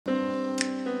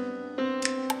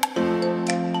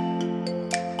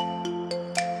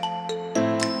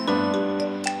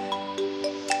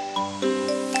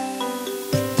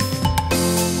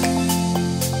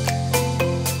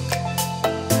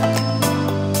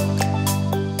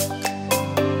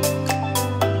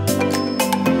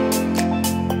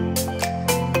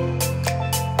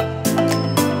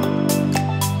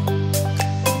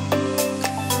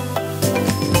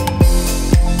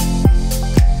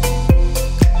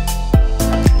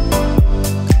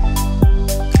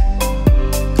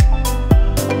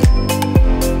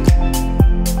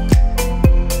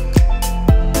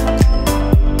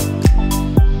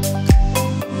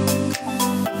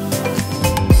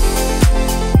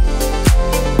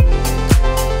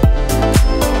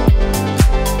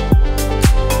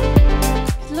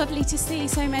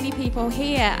people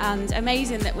here, and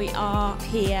amazing that we are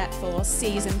here for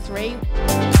season 3.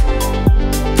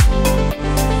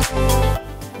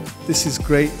 This is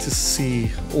great to see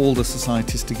all the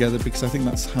societies together, because I think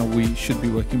that's how we should be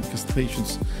working, because the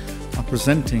patients are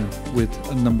presenting with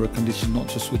a number of conditions, not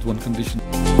just with one condition.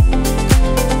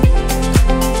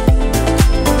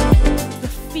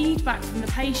 The feedback from the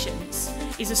patients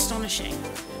is astonishing.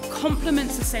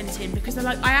 Compliments are sent in because they're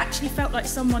like, I actually felt like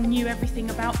someone knew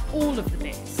everything about all of the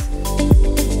bits.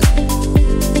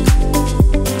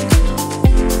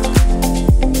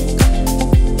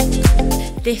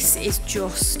 This is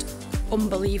just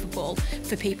unbelievable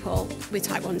for people with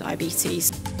type 1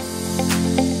 diabetes.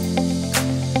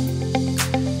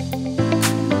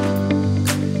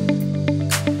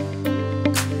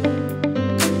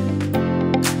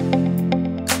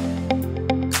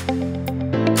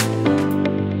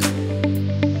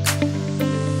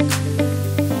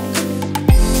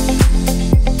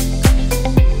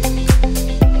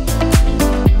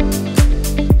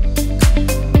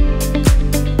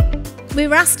 We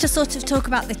were asked to sort of talk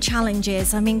about the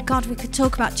challenges. I mean, God, we could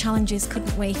talk about challenges,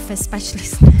 couldn't we, for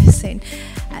specialist nursing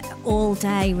all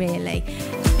day, really.